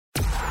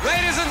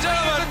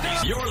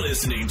You're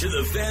listening to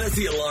the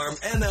Fantasy Alarm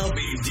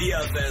MLB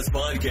DFS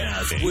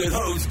podcast with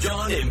hosts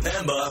John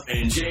Impemba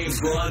and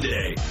James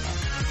Grande.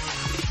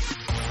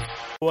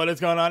 What is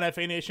going on,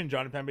 FA Nation?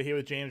 John Impemba here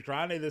with James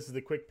Grande. This is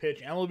the Quick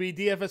Pitch MLB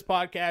DFS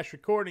podcast,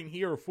 recording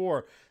here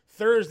for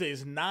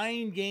Thursday's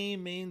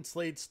 9-game main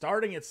slate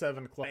starting at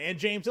 7 o'clock. And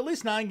James, at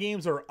least 9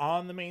 games are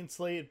on the main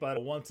slate,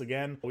 but once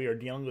again, we are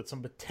dealing with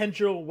some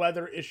potential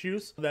weather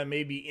issues that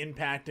may be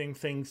impacting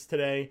things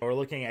today. We're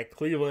looking at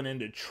Cleveland and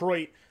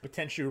Detroit,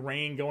 potential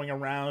rain going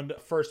around.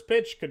 First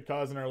pitch could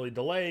cause an early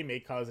delay,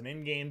 may cause an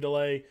in-game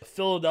delay.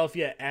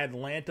 Philadelphia,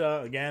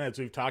 Atlanta, again, as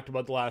we've talked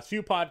about the last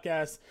few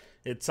podcasts,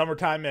 it's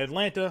summertime in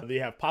Atlanta. They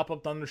have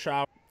pop-up thunder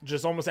showers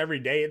just almost every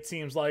day, it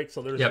seems like.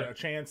 So there's a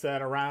chance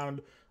that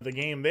around the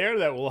game there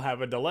that we'll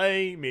have a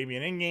delay, maybe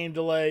an in-game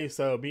delay.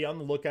 So be on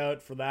the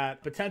lookout for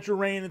that. Potential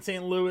rain in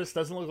St. Louis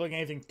doesn't look like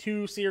anything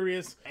too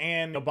serious.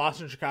 And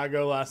Boston,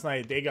 Chicago last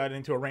night, they got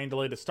into a rain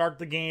delay to start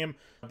the game.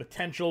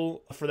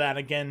 Potential for that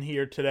again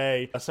here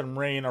today. Some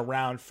rain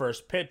around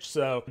first pitch.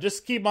 So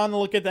just keep on the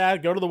look at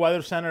that. Go to the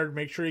Weather Center.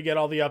 Make sure you get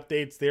all the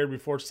updates there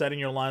before setting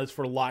your lines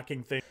for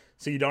locking things,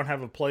 so you don't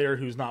have a player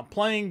who's not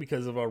playing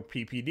because of a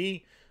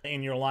PPD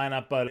in your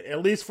lineup. But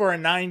at least for a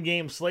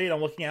 9-game slate,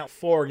 I'm looking at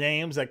 4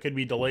 games that could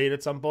be delayed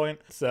at some point.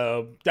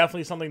 So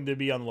definitely something to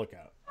be on the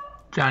lookout.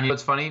 Johnny,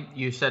 what's funny?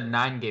 You said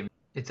 9 games.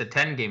 It's a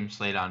 10-game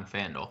slate on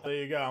FanDuel. There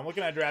you go. I'm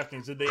looking at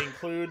DraftKings. Did they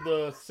include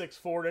the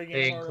 6:40 game?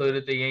 They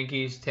included the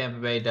Yankees, Tampa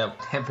Bay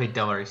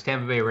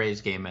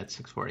Rays game at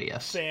 6:40.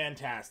 Yes.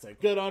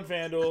 Fantastic. Good on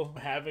FanDuel.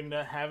 Having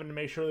to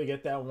make sure they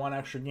get that one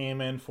extra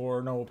game in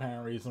for no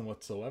apparent reason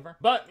whatsoever.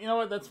 But you know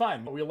what? That's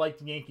fine. We like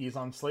the Yankees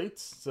on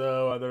slates,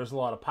 so there's a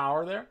lot of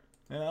power there.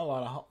 You know,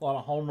 a lot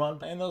of home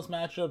runs in those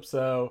matchups.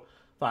 So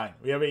fine.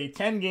 We have a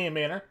 10-game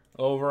banner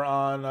over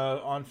on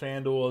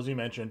FanDuel, as you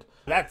mentioned.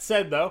 That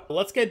said, though,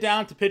 let's get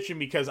down to pitching,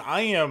 because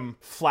I am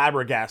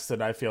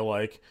flabbergasted, I feel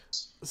like,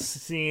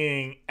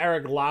 seeing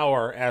Eric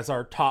Lauer as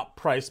our top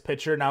price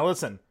pitcher. Now,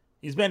 listen,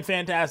 he's been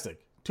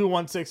fantastic.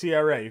 2.16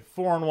 ERA,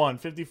 4-1,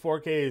 54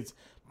 Ks,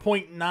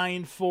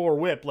 .94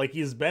 WHIP. Like,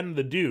 he's been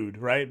the dude,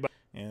 right? But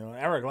you know,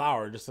 Eric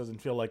Lauer just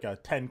doesn't feel like a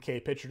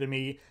 10K pitcher to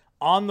me.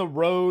 On the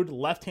road,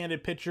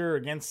 left-handed pitcher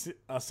against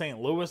a St.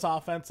 Louis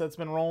offense that's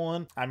been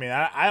rolling. I mean,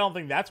 I don't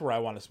think that's where I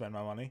want to spend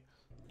my money.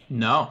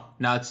 No,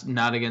 it's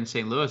not against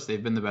St. Louis.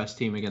 They've been the best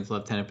team against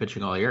left-handed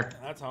pitching all year.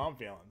 That's how I'm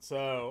feeling.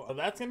 So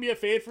that's going to be a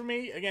fade for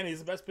me. Again, he's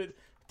the best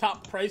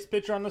top price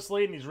pitcher on the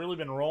slate, and he's really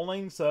been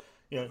rolling. So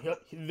you know,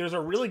 there's a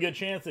really good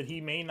chance that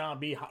he may not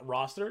be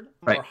rostered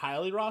or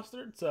highly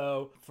rostered.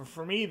 So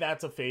for me,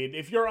 that's a fade.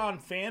 If you're on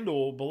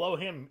FanDuel, below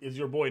him is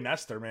your boy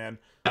Nestor, man.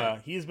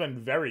 He's been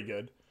very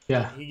good.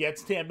 Yeah. He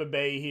gets Tampa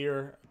Bay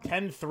here.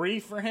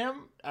 10-3 for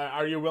him.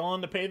 Are you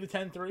willing to pay the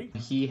 10-3?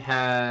 He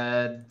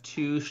had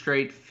 2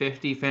 straight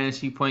 50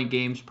 fantasy point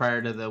games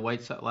prior to the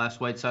last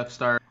White Sox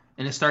start.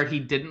 In a start, he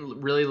didn't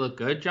really look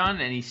good,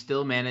 John, and he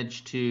still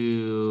managed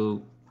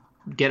to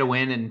get a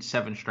win and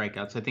 7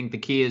 strikeouts. I think the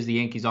key is the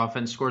Yankees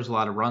offense scores a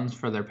lot of runs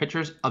for their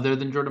pitchers other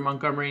than Jordan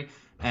Montgomery,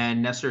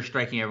 and Nestor's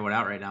striking everyone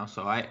out right now.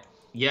 So I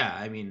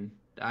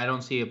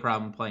don't see a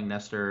problem playing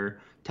Nestor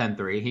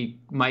 10-3. He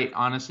might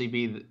honestly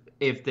be,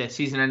 if the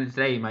season ended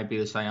today, he might be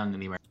the Cy Young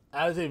anywhere.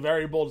 That is a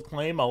very bold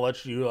claim. I'll let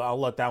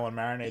that one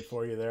marinate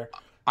for you there.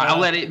 I'll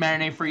let it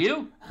marinate for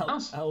you.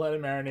 I'll let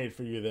it marinate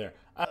for you there.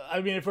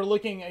 I mean, if we're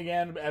looking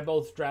again at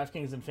both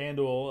DraftKings and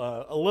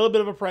FanDuel, a little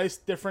bit of a price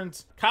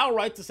difference. Kyle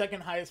Wright's the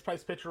second highest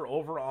priced pitcher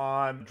over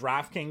on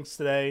DraftKings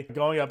today,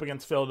 going up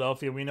against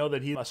Philadelphia. We know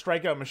that he's a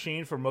strikeout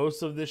machine for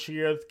most of this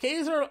year. The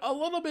K's are a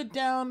little bit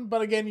down,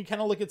 but again, you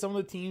kind of look at some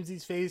of the teams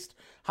he's faced.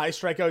 High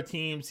strikeout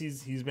teams,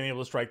 he's been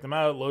able to strike them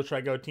out. Low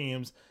strikeout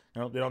teams,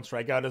 you know, they don't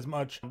strike out as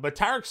much. But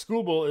Tarek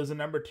Skubal is a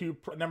number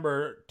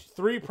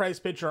 3 price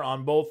pitcher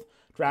on both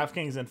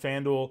DraftKings and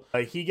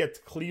FanDuel. He gets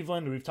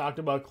Cleveland. We've talked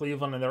about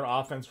Cleveland, and their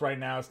offense right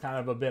now is kind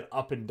of a bit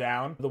up and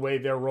down the way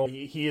they're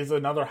rolling. He is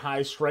another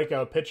high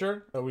strikeout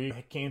pitcher that we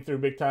came through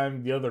big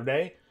time the other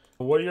day.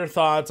 What are your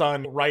thoughts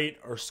on Wright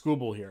or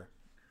Skubal here?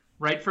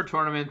 Wright for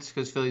tournaments,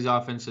 because Philly's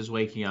offense is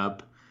waking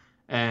up,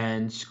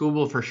 and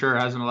Skubal for sure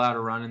hasn't allowed a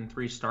run in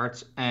 3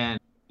 starts. And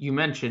you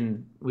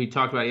mentioned, we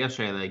talked about it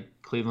yesterday, like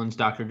Cleveland's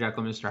Dr.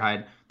 Jekyll, Mr.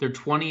 Hyde. They're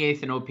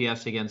 28th in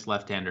OPS against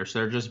left-handers, so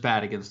they're just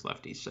bad against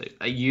lefties. So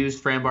I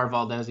used Framber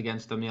Valdez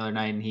against them the other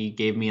night, and he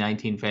gave me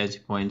 19 fantasy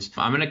points.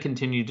 I'm going to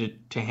continue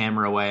to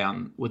hammer away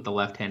with the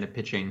left-handed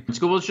pitching.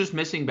 Skubal's just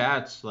missing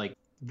bats like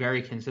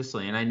very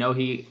consistently, and I know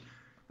he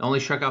only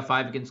struck out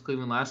 5 against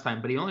Cleveland last time,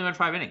 but he only went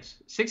 5 innings.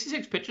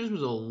 66 pitches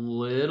was a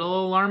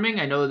little alarming.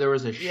 I know there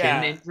was a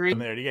shin injury.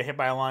 There, you get hit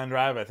by a line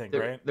drive, I think,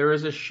 right? There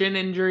was a shin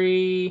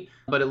injury,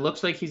 but it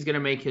looks like he's going to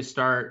make his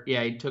start.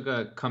 Yeah, he took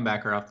a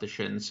comebacker off the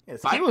shins.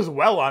 Yes, he was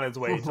well on his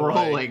way to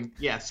rolling.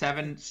 Yeah,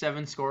 7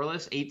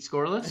 scoreless, 8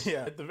 scoreless.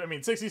 Yeah, I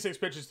mean, 66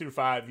 pitches through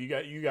 5.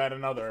 You got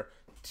another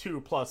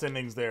 2+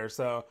 innings there,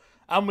 so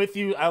I'm with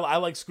you. I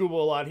like Skubal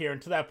a lot here.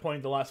 And to that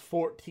point, the last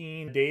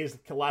 14 days,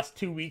 the last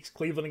 2 weeks,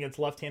 Cleveland against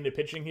left-handed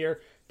pitching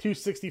here,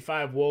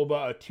 265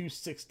 WOBA, a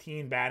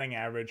 216 batting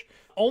average.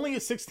 Only a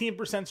 16%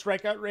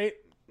 strikeout rate.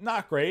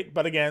 not great,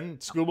 but again,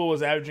 Skubal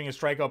was averaging a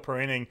strikeout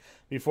per inning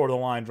before the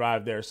line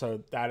drive there,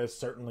 so that is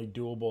certainly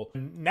doable.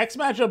 Next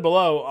matchup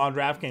below on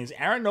DraftKings,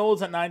 Aaron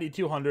Nola's at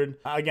 9,200.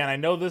 Again, I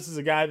know this is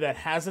a guy that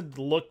hasn't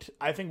looked,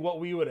 I think, what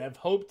we would have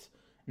hoped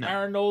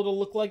Aaron Nola to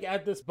look like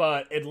at this,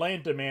 but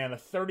Atlanta, man, a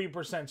 30%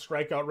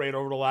 strikeout rate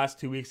over the last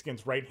 2 weeks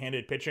against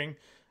right-handed pitching.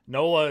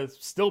 Nola is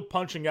still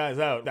punching guys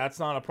out. That's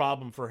not a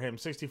problem for him.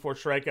 64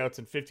 strikeouts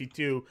and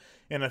 52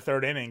 in the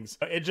third innings.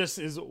 It just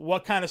is,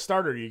 what kind of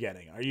starter are you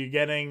getting? Are you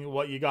getting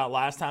what you got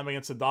last time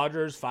against the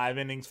Dodgers? 5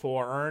 innings,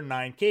 4 earned,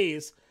 9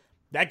 Ks.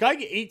 That guy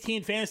get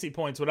 18 fantasy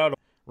points without a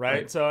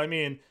right? So, I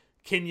mean,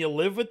 can you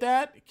live with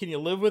that? Can you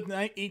live with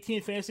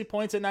 18 fantasy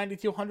points at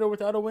 9,200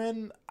 without a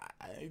win?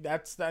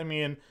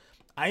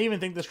 I even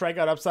think the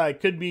strikeout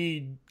upside could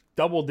be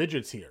double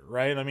digits here,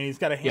 right? I mean, he's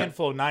got a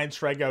handful of 9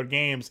 strikeout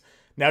games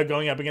now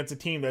going up against a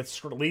team that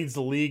leads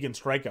the league in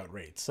strikeout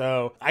rates.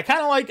 So I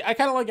kind of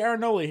like Aaron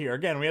Nola here.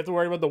 Again, we have to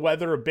worry about the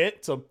weather a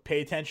bit, so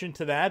pay attention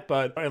to that.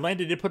 But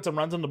Atlanta did put some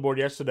runs on the board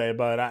yesterday,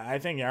 but I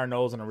think Aaron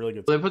Nola's in a really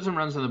good spot. They put some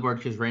runs on the board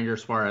because Ranger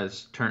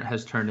Suarez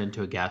has turned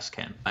into a gas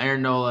can.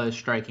 Aaron Nola is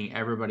striking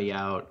everybody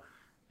out,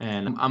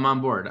 and I'm on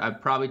board. I'd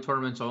probably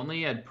tournaments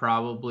only. I'd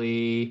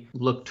probably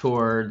look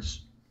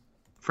towards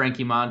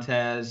Frankie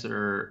Montez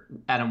or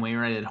Adam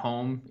Wainwright at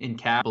home in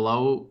cash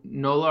below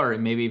Nola, or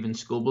maybe even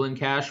Skubal in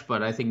cash,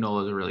 but I think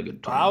Nola's a really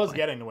good tournament. I was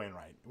getting to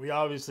Wainwright. We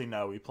obviously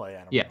know we play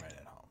Adam Wainwright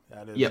at home.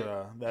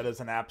 That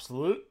is an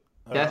absolute.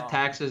 Death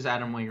taxes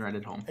Adam Wainwright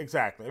at home.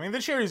 Exactly. I mean,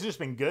 this year he's just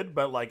been good,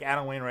 but like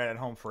Adam Wainwright at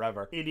home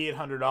forever.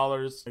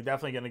 $8,800. You're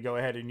definitely going to go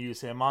ahead and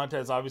use him.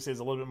 Montez obviously is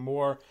a little bit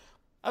more.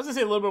 I was going to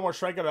say a little bit more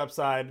strikeout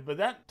upside, but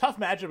that tough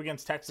matchup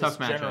against Texas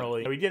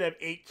generally. We did have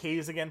 8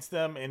 Ks against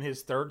them in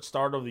his third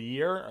start of the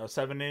year,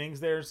 7 innings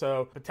there,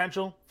 so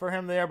potential for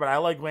him there, but I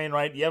like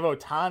Wainwright. You have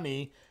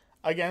Ohtani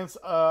against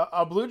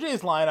a Blue Jays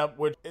lineup,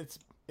 which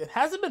it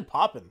hasn't been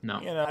popping. No.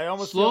 I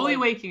almost slowly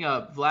waking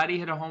up. Vladdy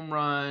hit a home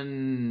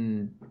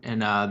run,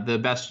 and the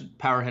best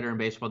power hitter in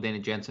baseball, Danny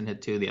Jansen,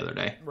 hit 2 the other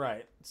day.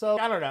 Right. So,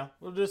 I don't know.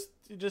 We'll just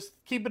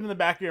keep it in the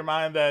back of your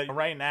mind that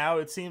right now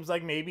it seems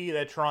like maybe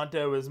that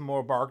Toronto is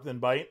more bark than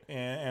bite,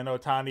 and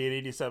Ohtani at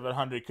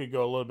 8,700 could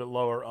go a little bit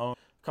lower,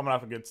 coming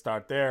off a good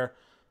start there.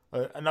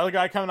 Another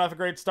guy coming off a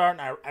great start,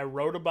 and I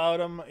wrote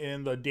about him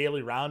in the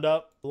daily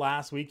roundup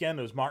last weekend.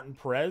 It was Martin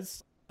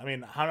Perez. I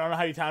mean, I don't know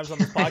how many times on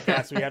this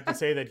podcast we have to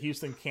say that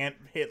Houston can't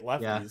hit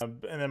lefties. Yeah.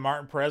 And then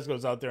Martin Perez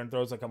goes out there and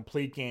throws a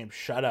complete game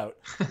shutout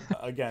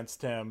against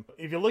him.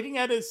 If you're looking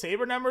at his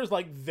Sabre numbers,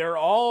 like they're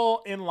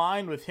all in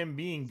line with him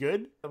being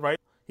good, right?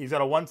 He's got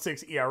a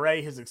 1.6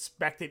 ERA. His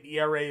expected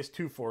ERA is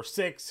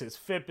 2.46. His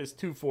FIP is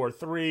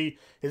 2.43.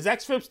 His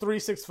xFIP's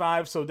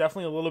 3.65, so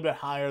definitely a little bit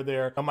higher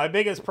there. My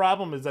biggest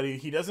problem is that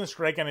he doesn't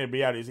strike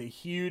anybody out. He's a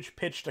huge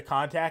pitch to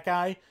contact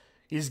guy.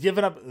 He's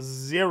given up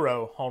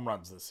 0 home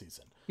runs this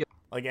season. Yep.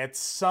 Like, at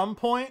some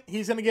point,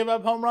 he's going to give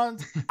up home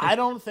runs. I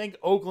don't think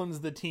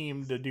Oakland's the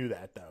team to do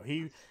that, though.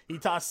 He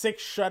tossed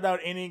 6 shutout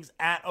innings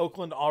at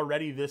Oakland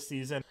already this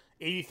season.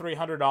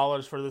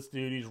 $8,300 for this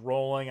dude. He's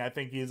rolling. I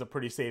think he's a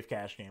pretty safe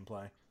cash game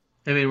play.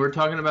 I mean, we're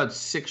talking about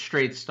 6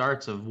 straight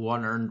starts of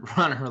 1 earned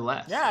run or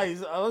less. Yeah, I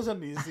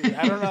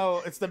don't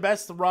know. It's the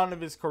best run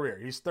of his career.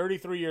 He's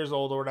 33 years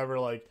old or whatever.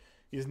 Like,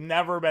 he's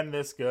never been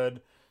this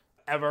good,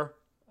 ever.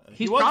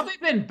 He's probably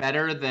been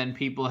better than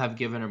people have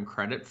given him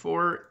credit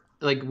for.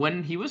 Like,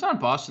 when he was on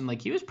Boston,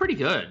 like, he was pretty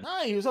good.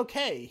 No, he was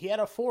okay. He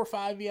had a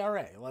 4.5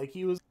 ERA. Like,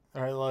 he was,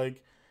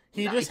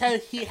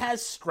 he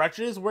has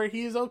stretches where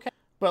he's okay.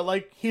 But,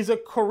 like, he's a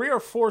career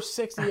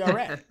 4.6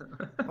 ERA,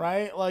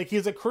 right? Like,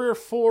 he's a career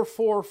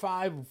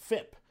 4.45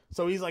 FIP.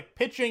 So he's, like,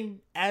 pitching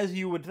as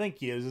you would think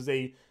he is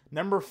a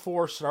number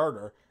 4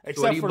 starter.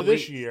 Except for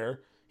this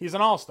year, he's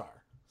an all-star.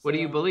 What do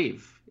you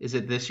believe? Is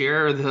it this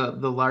year or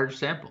the large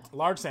sample?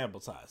 Large sample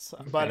size.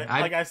 Okay. But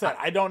like I said,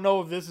 I don't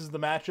know if this is the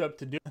matchup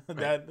to do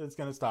that's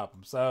going to stop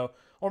him. So,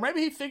 or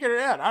maybe he figured it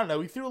out. I don't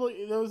know. He threw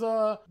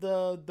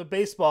the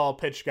baseball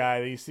pitch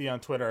guy that you see on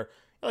Twitter.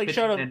 Like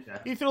showed him,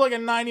 he threw like a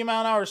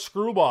 90-mile-an-hour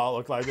screwball. It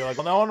looked like. They're like,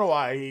 well, no wonder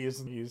why he's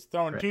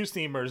throwing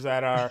 2-seamers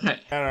that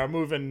are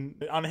moving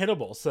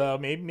unhittable. So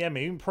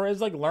maybe Perez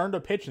like learned to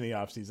pitch in the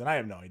offseason. I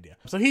have no idea.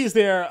 So he's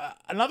there.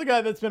 Another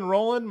guy that's been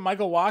rolling,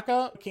 Michael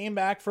Wacha, came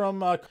back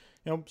from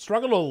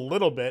struggled a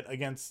little bit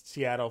against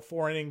Seattle.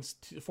 4 innings,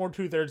 4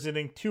 2/3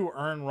 inning, 2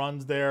 earned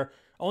runs there.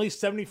 Only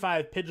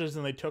 75 pitches,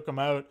 and they took him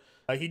out.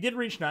 He did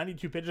reach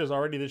 92 pitches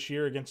already this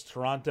year against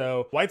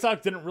Toronto. White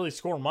Sox didn't really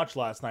score much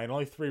last night.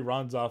 Only 3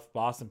 runs off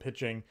Boston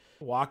pitching.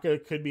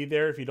 Wacha could be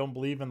there if you don't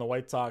believe in the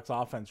White Sox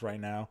offense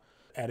right now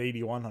at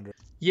 8,100.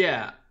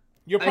 Yeah.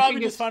 You're probably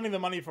just finding the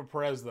money for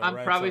Perez, though, I'm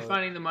right? probably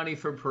finding the money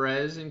for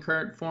Perez in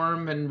current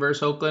form and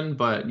versus Oakland.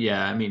 But,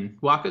 yeah, I mean,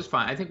 Wacha's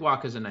fine. I think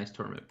Wacha's a nice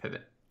tournament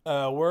pivot.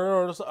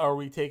 Where else are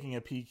we taking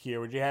a peek here?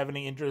 Would you have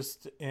any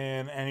interest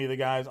in any of the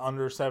guys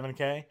under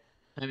 7K?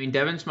 I mean,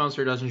 Devin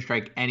Smeltzer doesn't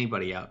strike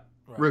anybody out.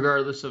 Right.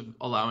 Regardless of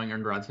allowing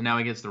earned runs. And now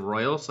against the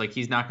Royals, like,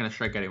 he's not going to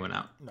strike anyone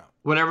out. No.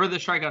 Whatever the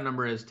strikeout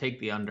number is,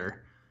 take the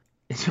under.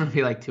 It's going to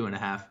be like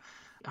 2.5.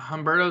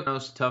 Humberto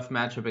knows a tough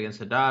matchup against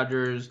the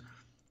Dodgers.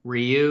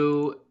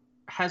 Ryu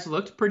has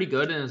looked pretty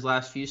good in his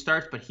last few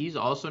starts, but he's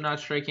also not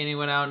striking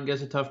anyone out and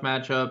gets a tough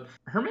matchup.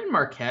 Herman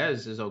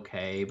Marquez is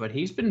okay, but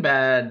he's been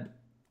bad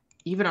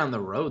even on the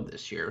road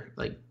this year.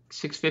 Like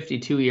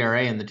 6.52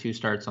 ERA in the 2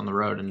 starts on the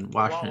road, and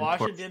Washington.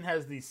 Washington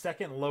has the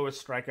second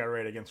lowest strikeout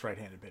rate against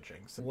right-handed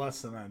pitching, so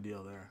less than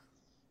ideal there.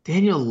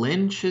 Daniel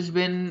Lynch has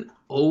been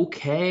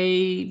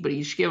okay, but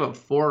he just gave up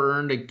 4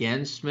 earned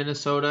against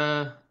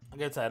Minnesota.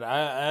 Like I said,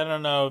 I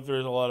don't know if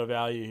there's a lot of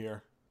value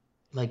here.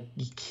 Like,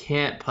 you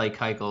can't play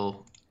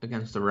Keuchel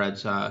against the Red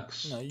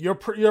Sox. No,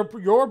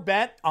 your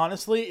bet,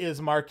 honestly,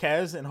 is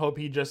Marquez and hope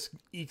he just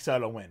ekes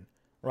out a win,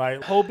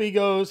 right? Hope he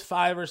goes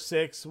 5 or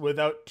 6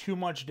 without too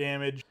much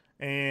damage,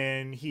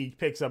 and he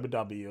picks up a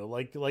W,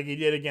 like he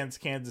did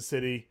against Kansas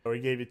City, or he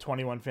gave you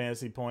 21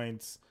 fantasy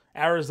points.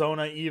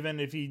 Arizona,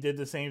 even if he did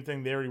the same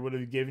thing there, he would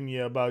have given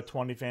you about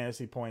 20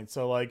 fantasy points.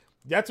 So, like,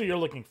 that's what you're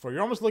looking for.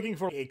 You're almost looking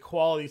for a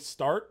quality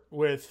start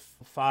with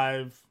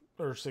 5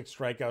 or 6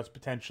 strikeouts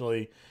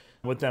potentially,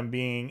 with them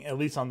being at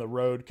least on the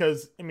road.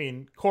 Because, I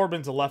mean,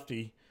 Corbin's a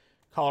lefty.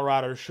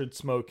 Colorado should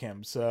smoke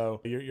him.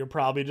 So you're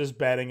probably just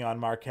betting on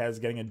Marquez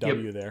getting a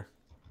W there.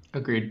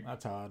 Agreed.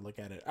 That's how I'd look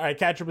at it. All right,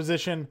 catcher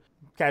position.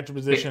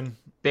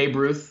 Babe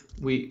Ruth.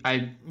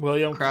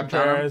 William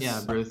Contreras.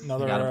 Yeah, Ruth.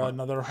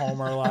 Another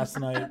homer last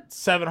night.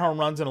 7 home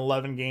runs in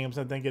 11 games,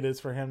 I think it is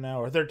for him now,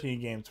 or 13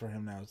 games for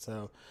him now.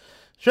 So,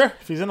 sure,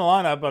 if he's in the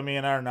lineup, I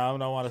mean, I don't know. I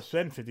don't want to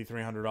spend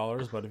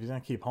 $5,300, but if he's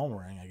going to keep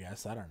homering, I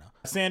guess. I don't know.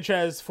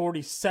 Sanchez,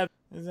 47,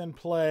 is in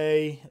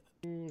play.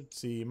 Let's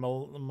see.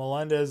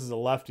 Melendez is a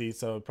lefty,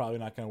 so probably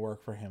not going to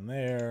work for him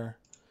there.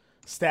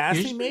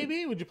 Stassi,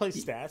 maybe? Would you play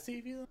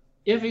Stassi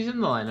if he's in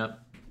the lineup?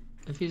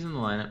 If he's in the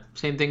lineup.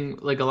 Same thing,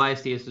 like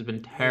Elias Diaz has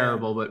been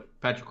terrible, but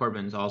Patrick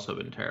Corbin's also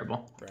been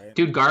terrible. Right.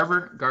 Dude,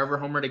 Garver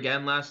homered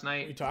again last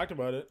night. We talked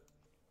about it.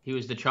 He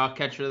was the chalk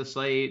catcher of the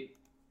slate.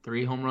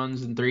 3 home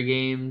runs in 3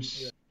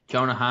 games. Yeah.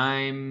 Jonah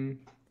Heim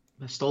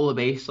stole a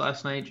base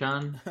last night,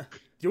 John.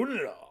 Doing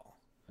it all.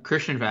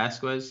 Christian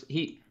Vasquez,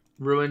 he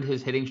ruined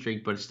his hitting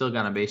streak, but still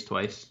got a base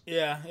twice.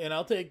 Yeah, and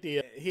I'll take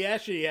the... He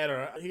actually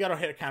got a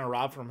hit kind of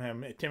robbed from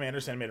him. Tim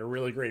Anderson made a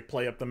really great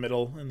play up the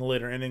middle in the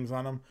later innings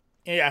on him.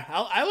 Yeah,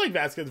 I like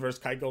Vasquez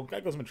versus Keuchel.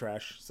 Keuchel's been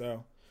trash,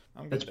 so...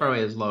 That's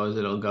probably as low as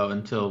it'll go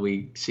until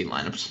we see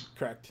lineups.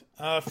 Correct.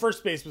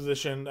 First base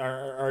position,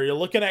 are you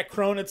looking at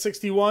Cron at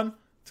 61?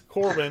 It's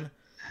Corbin.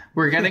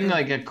 We're getting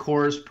like a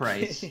Coors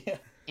price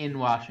in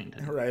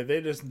Washington. Right,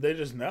 they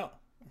just know.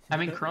 I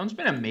mean, Cron's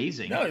been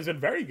amazing. No, he's been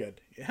very good.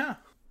 Yeah.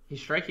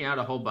 He's striking out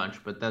a whole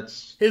bunch, but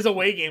that's... His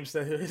away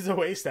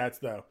stats,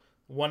 though,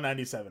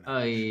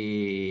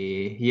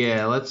 197.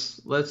 Yeah,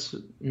 let's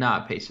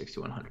not pay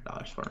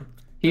 $6,100 for him.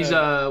 He's,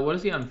 what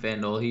is he on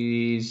FanDuel?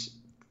 He's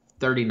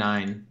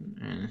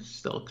 39,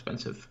 still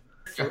expensive.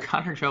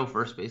 Connor Joe,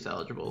 first base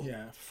eligible.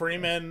 Yeah,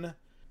 Freeman,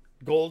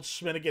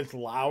 Goldschmidt against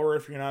Lauer,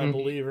 if you're not a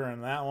believer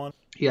in that one.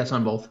 Yes,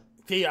 on both.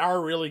 They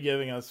are really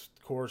giving us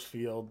Coors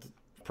Field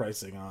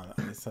pricing on it.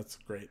 That's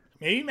great.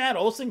 Maybe Matt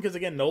Olson, because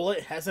again, Nola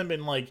hasn't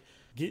been like...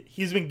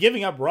 He's been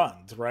giving up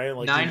runs, right?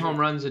 Like 9 home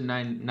runs in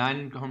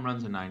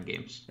 9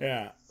 games.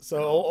 Yeah.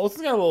 So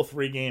Olson's got a little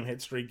 3-game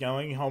hit streak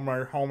going.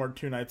 Homer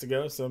 2 nights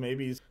ago, so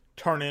maybe he's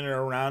turning it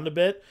around a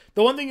bit.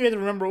 The one thing you have to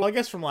remember, well, I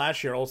guess from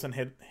last year, Olson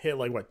hit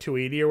like,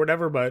 280 or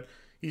whatever, but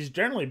he's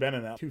generally been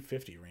in that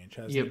 250 range,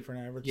 hasn't he, for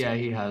an average? Yeah,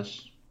 he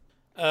has.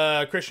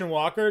 Christian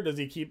Walker, does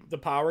he keep the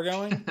power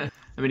going?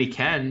 I mean, he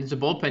can. It's a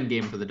bullpen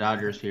game for the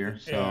Dodgers here,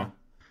 so yeah.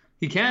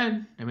 He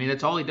can. I mean,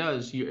 that's all he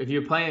does. If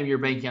you're playing him, you're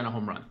banking on a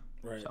home run.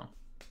 Right. So.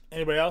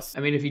 Anybody else?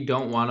 I mean, if you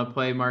don't want to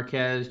play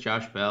Marquez,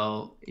 Josh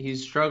Bell,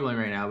 he's struggling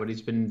right now, but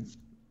he's been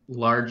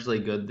largely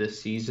good this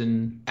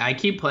season. I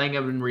keep playing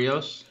Evan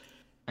Rios.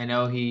 I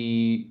know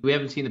we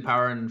haven't seen the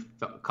power in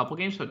a couple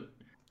games, but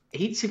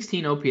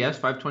 816 OPS,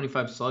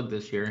 525 slug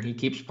this year, and he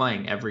keeps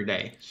playing every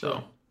day.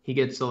 So he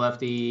gets the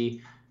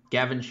lefty.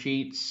 Gavin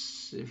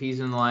Sheets, if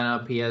he's in the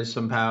lineup, he has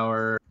some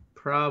power.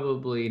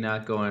 Probably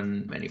not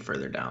going any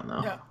further down,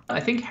 though. Yeah. I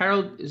think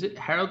Harold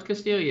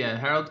Castillo? Yeah,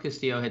 Harold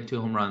Castillo hit 2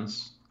 home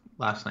runs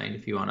last night,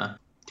 if you want to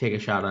take a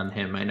shot on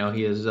him. I know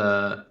he has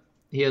a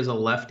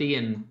lefty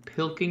in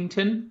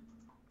Pilkington,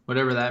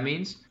 whatever that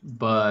means,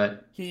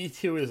 but he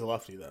too is a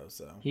lefty though,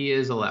 so he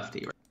is a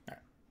lefty. All right.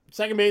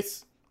 Second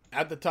base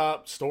at the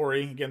top,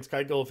 Story against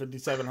Keuchel,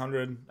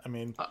 5,700. I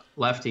mean,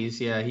 lefties,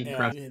 yeah, he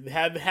crushed.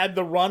 Had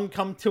the run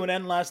come to an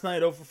end last night,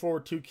 0 for 4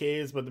 with 2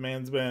 Ks, but the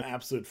man's been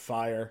absolute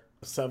fire.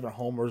 7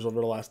 homers over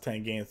the last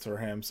 10 games for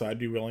him, so I'd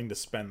be willing to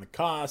spend the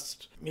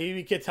cost.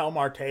 Maybe Ketel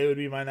Marte would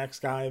be my next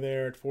guy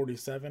there at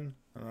 47.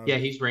 Yeah,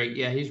 he's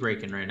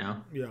raking right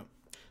now. Yeah.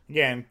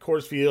 Again,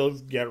 Coors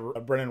Field, get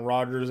Brendan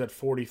Rodgers at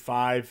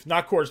 45.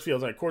 Not Coors Field,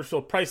 sorry, Coors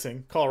Field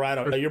pricing,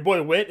 Colorado. Your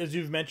boy Witt, as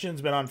you've mentioned,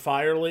 has been on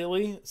fire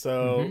lately,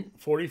 so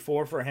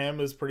 44 for him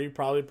is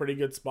probably a pretty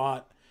good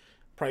spot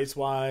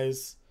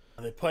price-wise.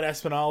 They put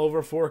Espinal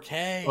over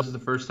 4K. This is the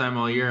first time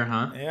all year,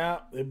 huh? Yeah,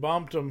 they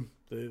bumped him.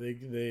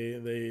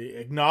 They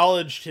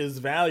acknowledged his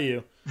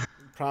value.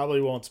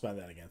 Probably won't spend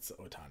that against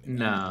Ohtani.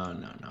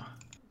 No.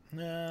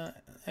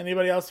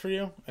 Anybody else for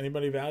you?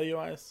 Anybody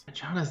value-wise?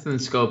 Jonathan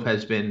Scope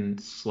has been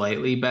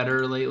slightly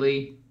better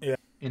lately. Yeah.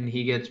 And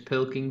he gets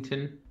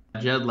Pilkington.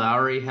 Jed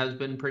Lowry has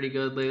been pretty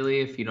good lately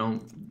if you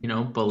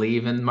don't,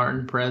 believe in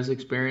Martin Perez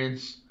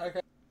experience. Okay.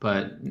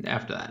 But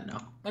after that, no.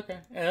 Okay.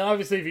 And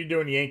obviously if you're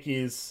doing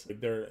Yankees,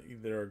 there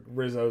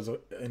Rizzo's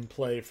in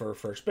play for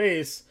first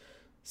base.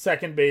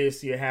 Second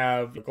base, you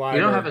have Gleiber. We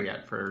don't have it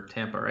yet for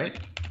Tampa, right?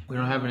 We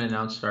don't have an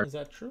announced start. Is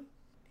that true?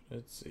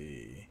 Let's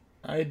see.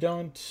 I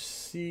don't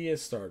see a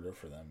starter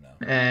for them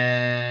now.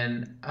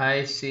 And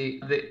I see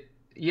the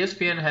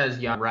ESPN has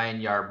Ryan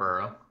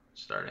Yarborough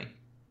starting.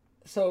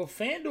 So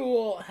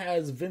FanDuel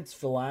has Vince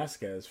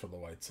Velasquez for the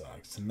White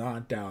Sox,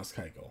 not Dallas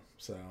Keuchel.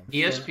 So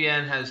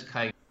ESPN has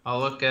Keuchel. I'll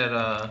look at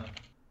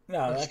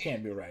No, that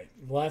can't be right.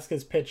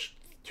 Velasquez pitched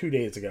 2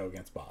 days ago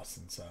against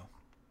Boston, so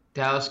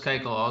Dallas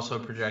Keuchel also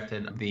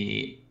projected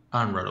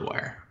on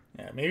RotoWire.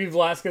 yeah, maybe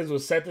Velasquez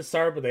was set to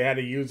start, but they had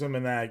to use him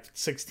in that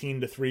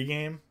 16-3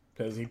 game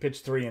because he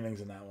pitched 3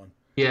 innings in that one.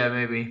 Yeah,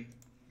 maybe.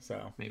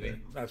 So Maybe.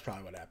 that's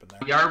probably what happened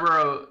there.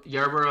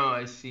 Yarborough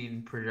I've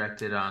seen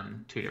projected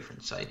on 2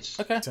 different sites.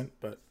 Okay,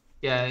 but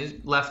Yeah, he's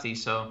lefty,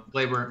 so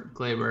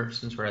Glaber,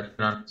 since we're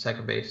on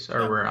second base,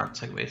 or we're on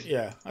second base.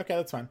 yeah, okay,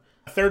 that's fine.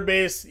 Third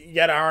base, you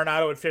got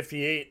Arenado at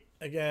 58.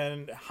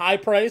 Again, high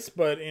price,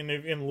 but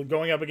in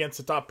going up against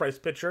a top price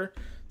pitcher,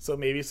 so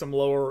maybe some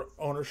lower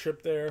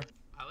ownership there.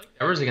 I like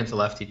Devers against a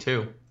lefty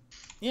too.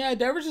 Yeah,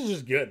 Devers is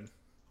just good.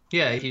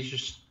 Yeah, he's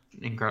just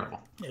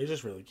incredible. Yeah, he's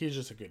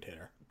just a good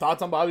hitter.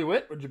 Thoughts on Bobby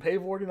Witt? Would you pay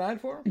 $49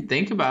 for him?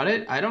 Think about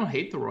it. I don't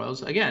hate the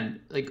Royals. Again,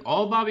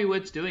 all Bobby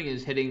Witt's doing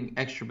is hitting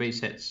extra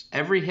base hits.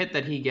 Every hit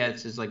that he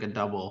gets is like a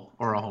double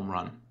or a home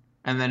run.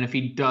 And then if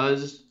he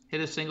does hit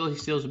a single, he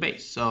steals a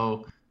base.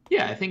 So,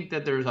 yeah, I think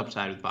that there's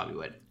upside with Bobby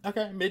Witt.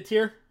 Okay,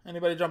 mid-tier?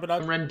 Anybody jumping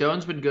up?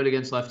 Rendon's been good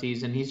against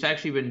lefties, and he's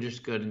actually been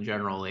just good in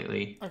general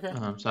lately. Okay.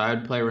 So I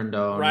would play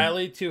Rendon.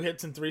 Riley, 2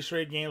 hits in 3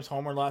 straight games,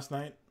 homer last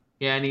night.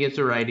 Yeah, and he gets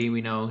a righty.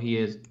 We know he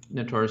has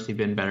notoriously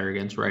been better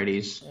against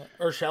righties.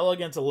 Urshela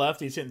against a left,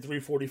 he's hitting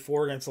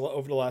 344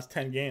 over the last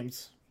 10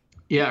 games.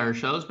 Yeah,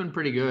 Urshela's been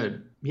pretty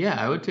good.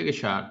 Yeah, I would take a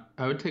shot.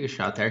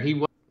 There. He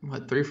was,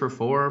 3 for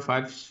 4,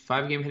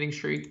 5-game hitting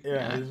streak?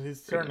 Yeah,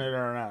 he's turning it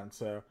around.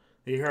 So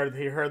he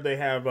heard they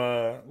have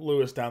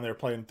Lewis down there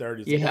playing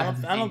 30s. Yeah,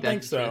 I don't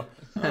think so.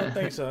 I don't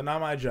think so. Not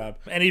my job.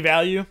 Any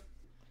value?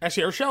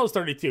 Actually, Urshela's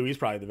 32. He's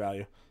probably the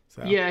value.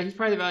 So. Yeah, he's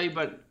probably the value,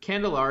 but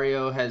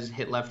Candelario has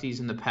hit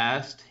lefties in the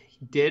past.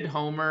 He did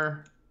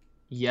homer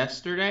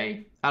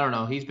yesterday. I don't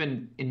know. He's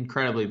been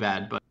incredibly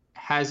bad, but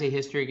has a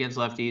history against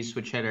lefties,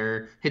 switch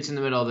hitter, hits in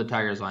the middle of the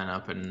Tigers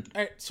lineup. And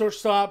all right,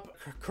 shortstop,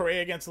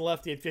 Correa against the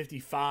lefty at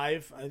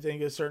 55. I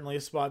think is certainly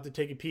a spot to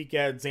take a peek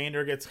at.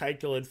 Xander gets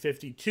Keuchel at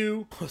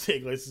 52. Jose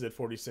Iglesias at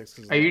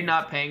 46. Are you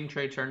not paying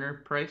Trey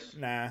Turner price?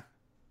 Nah.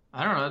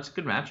 I don't know. That's a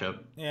good matchup.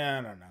 Yeah,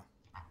 I don't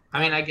know.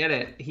 I mean, I get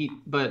it.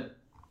 But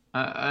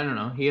I don't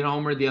know. He had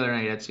homered the other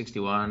night at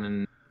 61,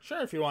 and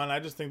sure, if you want. I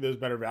just think there's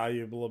better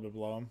value a little bit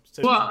below him.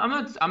 Well,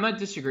 I'm not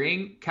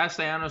disagreeing.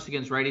 Castellanos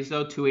against righties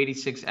though,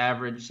 286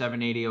 average,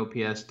 780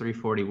 OPS,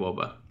 340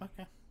 WOBA.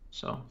 Okay.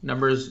 So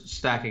numbers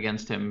stack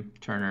against him.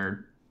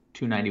 Turner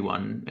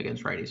 291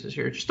 against righties this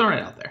year. Just throwing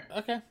it out there.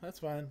 Okay, that's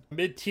fine.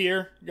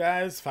 Mid-tier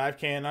guys,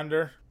 5K and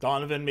under.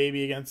 Donovan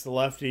maybe against the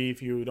lefty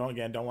if you don't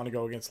want to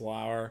go against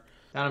Lauer.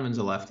 Donovan's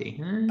a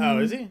lefty. Oh,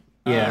 is he?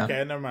 Yeah.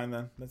 Okay, never mind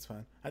then. That's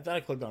fine. I thought I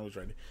clicked on it was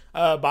ready.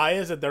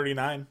 Baez at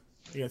 39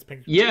 against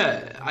Pink.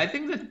 Yeah, I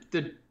think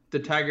that the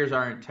Tigers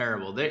aren't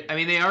terrible.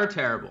 They are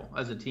terrible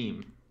as a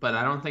team, but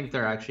I don't think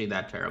they're actually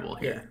that terrible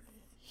here. Yeah.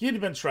 He'd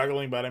been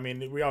struggling, but I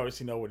mean, we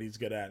obviously know what he's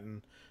good at,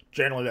 and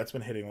generally that's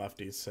been hitting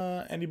lefties.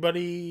 So,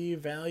 anybody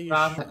value?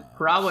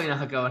 Probably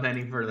not going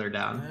any further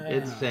down.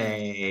 It's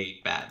a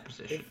bad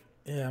position.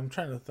 Yeah, I'm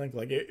trying to think.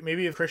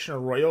 Maybe if Christian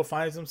Arroyo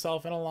finds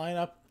himself in a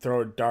lineup,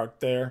 throw a dart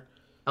there.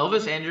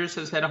 Elvis Andrus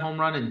has had a home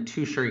run in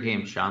 2 straight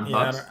games, Sean.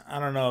 Yeah, I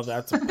don't know if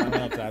that's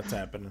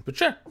happening. But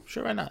sure,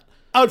 why not?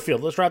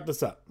 Outfield, let's wrap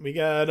this up. We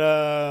got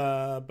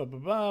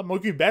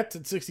Mookie Betts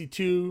at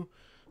 62.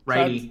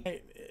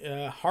 Righty.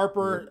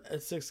 Harper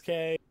at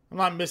 6K. I'm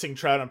not missing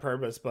Trout on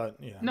purpose, but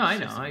No, I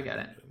know, I get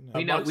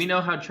it. We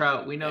know how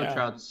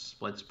Trout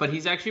splits, but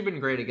he's actually been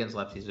great against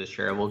lefties this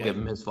year. We'll give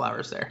him his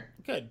flowers there.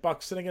 Good.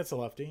 Buxton against a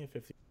lefty at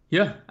 50.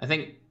 Yeah, I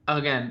think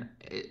again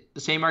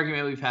the same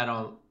argument we've had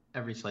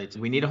every slate.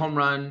 We need a home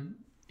run.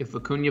 If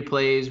Acuna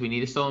plays, we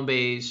need a stolen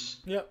base.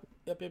 Yep.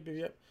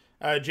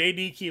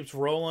 JD keeps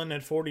rolling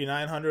at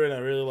 4,900. I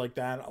really like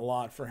that a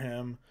lot for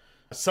him.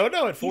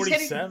 Soto at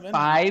 47. He's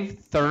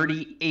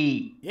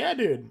 538. Yeah,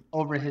 dude.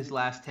 Over his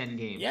last 10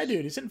 games. Yeah,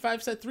 dude. He's hitting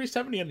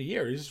 370 on the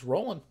year. He's just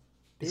rolling.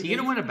 Is he going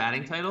to win a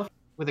batting title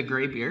with a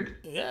gray beard?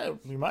 Yeah,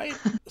 we might.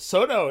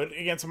 Soto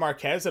against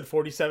Marquez at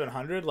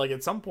 4,700.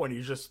 At some point,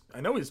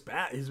 I know he's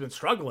bad. He's been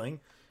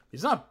struggling.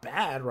 He's not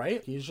bad,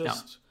 right? He's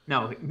just...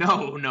 No.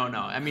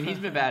 I mean, he's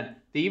been bad.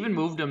 They even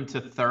moved him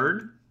to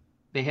third.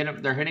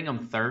 They're hitting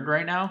him third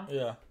right now.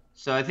 Yeah.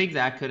 So I think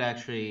that could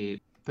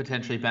actually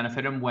potentially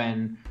benefit him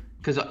when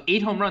because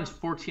 8 home runs,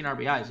 14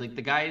 RBIs. Like,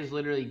 the guy is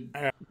literally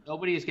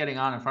nobody is getting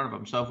on in front of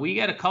him. So if we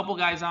get a couple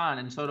guys on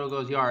and Soto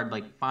goes yard,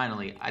 like,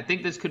 finally, I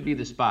think this could be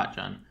the spot,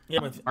 John.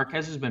 Yeah,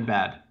 Marquez has been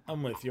bad.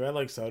 I'm with you. I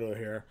like Soto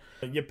here.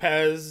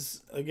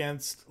 Yepez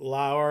against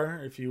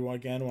Lauer, if you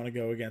again want to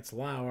go against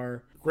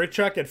Lauer.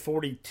 Grichuk at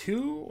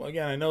 42.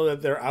 Again, I know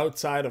that they're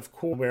outside of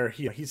cool where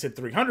he's hit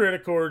 300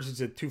 at Coors, he's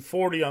hit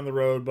 240 on the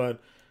road,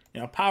 but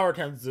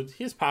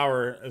his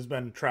power has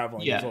been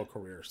traveling his whole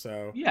career.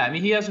 So yeah, I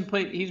mean, he hasn't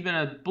played. He's been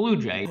a Blue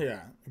Jay.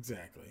 Yeah,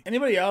 exactly.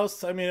 Anybody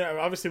else? I mean,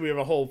 obviously we have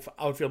a whole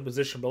outfield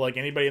position, but like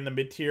anybody in the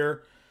mid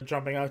tier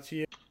jumping out to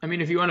you? I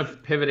mean, if you want to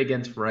pivot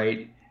against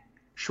Wright,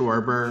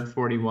 Schwarber,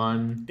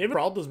 41. David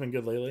Peralta's been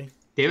good lately.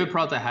 David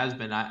Peralta has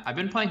been. I've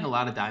been playing a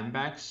lot of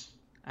Diamondbacks.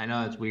 I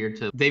know it's weird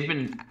they've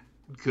been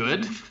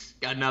good.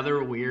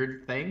 Another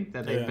weird thing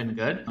that they've been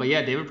good. But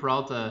yeah, David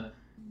Peralta,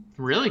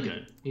 really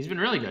good. He's been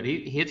really good.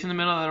 He hits in the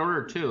middle of that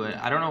order too.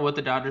 I don't know what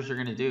the Dodgers are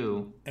going to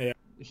do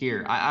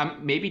here.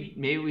 I'm maybe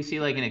we see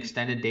like an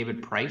extended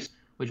David Price,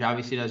 which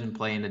obviously doesn't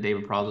play into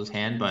David Peralta's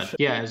hand. But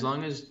yeah, as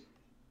long as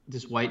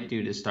this white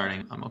dude is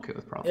starting, I'm okay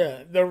with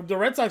Peralta. Yeah, the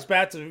Red Sox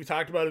bats, as we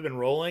talked about, have been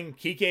rolling.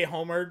 Kike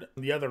homered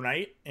the other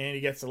night, and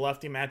he gets the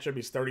lefty matchup.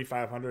 He's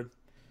 3,500.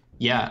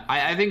 Yeah,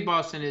 I think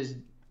Boston is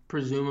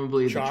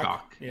presumably the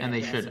chalk, yeah, and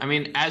they should. I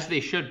mean, as they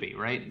should be,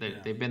 right?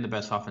 They've been the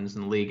best offense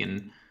in the league,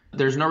 and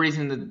there's no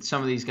reason that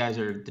some of these guys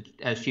are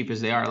as cheap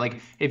as they are.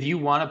 Like, if you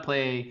want to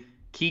play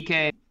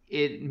Kike,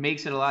 it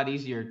makes it a lot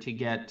easier to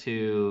get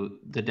to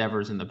the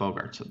Devers and the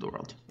Bogarts of the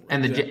world.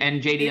 And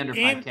and JD under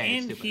 5K.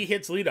 And he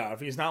hits leadoff.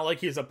 He's not like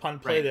he's a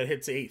punt play that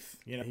hits eighth.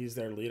 He's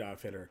their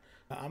leadoff hitter.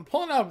 I'm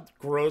pulling up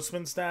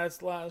Grossman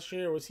stats last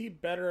year. Was he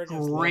better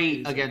against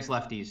Great lefties? Against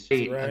lefties.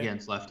 Great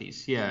against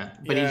lefties. Yeah.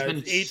 But he's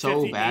been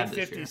so bad this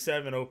year.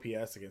 857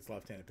 OPS against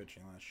left-handed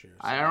pitching last year.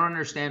 So. I don't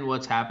understand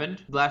what's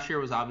happened. Last year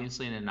was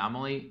obviously an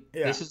anomaly.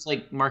 Yeah. This is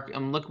like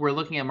we're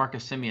looking at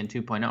Marcus Semien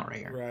 2.0 right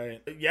here.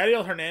 Right.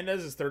 Yadiel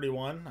Hernandez is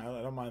 31. I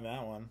don't mind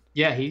that one.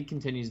 Yeah, he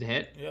continues to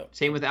hit. Yep.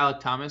 Same with Alec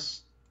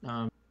Thomas,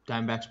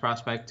 Diamondbacks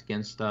prospect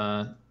against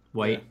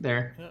White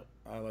there. Yep.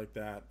 I like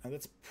that. And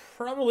that's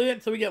probably it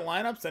until we get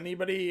lineups.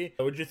 Anybody,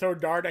 would you throw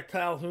Dart at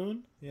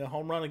Calhoun?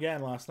 Home run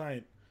again last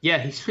night. Yeah,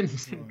 he's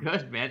been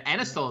good, man.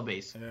 And a stolen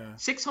base. Yeah.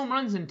 6 home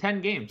runs in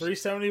 10 games.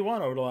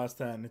 371 over the last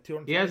 10.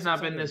 He has not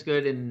been this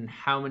good in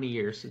how many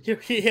years?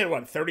 He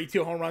hit,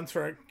 32 home runs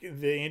for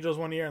the Angels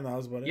one year, and that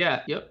was about it.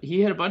 Yeah, yep.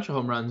 He hit a bunch of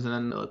home runs, and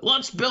then like,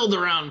 let's build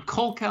around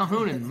Cole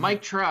Calhoun and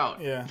Mike Trout.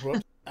 Yeah.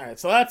 Whoops. All right,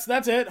 so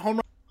that's it.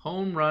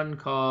 Home run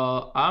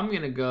call. I'm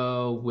going to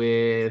go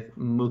with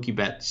Mookie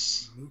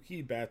Betts.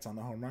 Mookie Betts on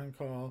the home run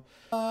call.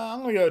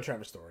 I'm going to go with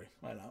Trevor Story.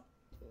 Why not?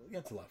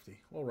 Against a lefty.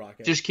 We'll rock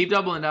it. Just keep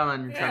doubling down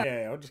on your Trevor.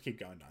 Yeah, we'll just keep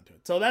going down to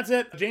it. So that's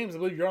it. James, I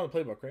believe you're on the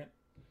playbook, right?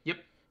 Yep.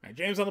 All right,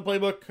 James on the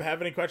playbook. Have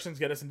any questions,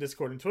 get us in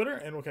Discord and Twitter,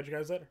 and we'll catch you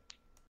guys later.